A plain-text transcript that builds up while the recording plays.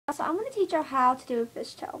So I'm going to teach y'all how to do a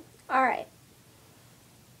fishtail. Alright.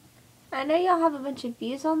 I know y'all have a bunch of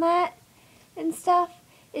views on that and stuff.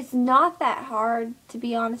 It's not that hard, to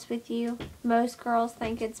be honest with you. Most girls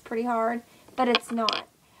think it's pretty hard, but it's not.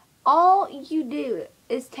 All you do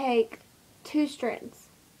is take 2 strands.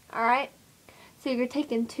 Alright? So you're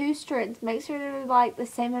taking 2 strands. Make sure they're like the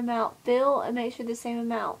same amount. Fill and make sure the same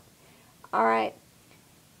amount. Alright?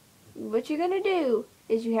 What you're going to do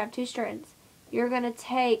is you have 2 strands. You're going to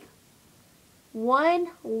take one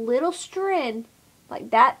little strand, like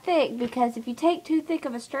that thick, because if you take too thick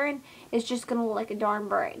of a strand, it's just going to look like a darn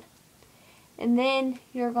braid. And then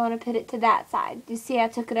you're going to put it to that side. You see I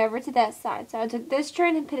took it over to that side. So I took this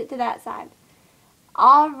strand and put it to that side.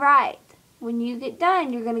 Alright. When you get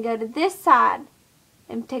done, you're going to go to this side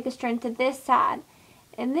and take a strand to this side.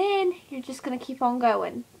 And then you're just going to keep on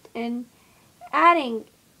going and adding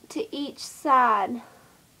to each side.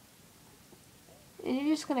 And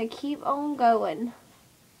you're just going to keep on going.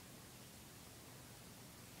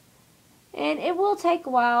 And it will take a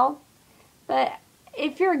while, but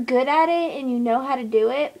if you're good at it and you know how to do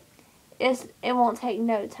it, it won't take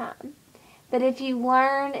no time. But if you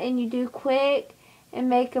learn and you do quick and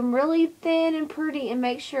make them really thin and pretty, and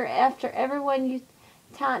make sure after every one you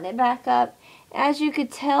tighten it back up, as you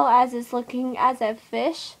could tell as it's looking as a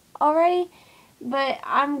fish already, but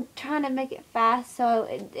I'm trying to make it fast so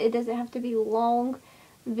it doesn't have to be long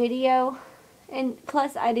video, and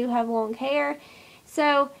plus I do have long hair,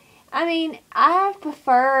 so I mean I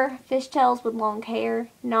prefer fishtails with long hair,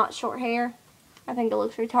 not short hair. I think it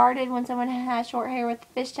looks retarded when someone has short hair with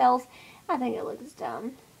fishtails. I think it looks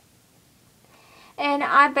dumb. And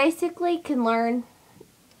I basically can learn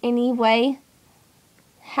any way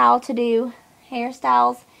how to do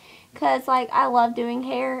hairstyles, because like I love doing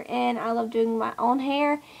hair and I love doing my own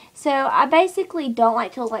hair. So I basically don't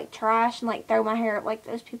like to look like trash and like throw my hair up like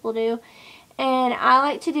those people do. And I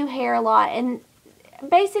like to do hair a lot. And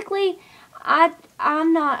basically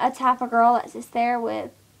I'm not a type of girl that sits there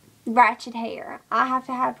with ratchet hair. I have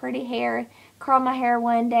to have pretty hair. Curl my hair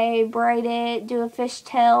one day, braid it, do a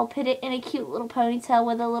fishtail, put it in a cute little ponytail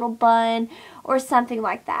with a little bun or something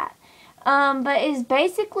like that. But it's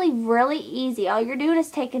basically really easy. All you're doing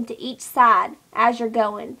is taking to each side as you're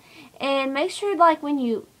going. And make sure like when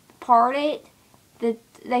you part it that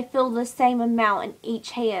they feel the same amount in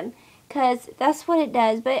each hand, because that's what it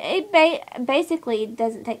does. But it basically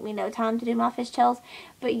doesn't take me no time to do my fishtails.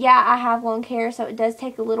 But yeah, I have long hair, so it does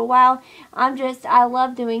take a little while. I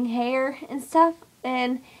love doing hair and stuff.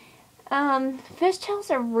 And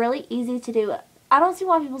fishtails are really easy to do. I don't see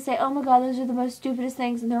why people say, oh my god, those are the most stupidest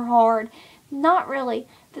things and they're hard. Not really.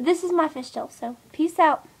 But this is my fishtail, so peace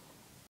out.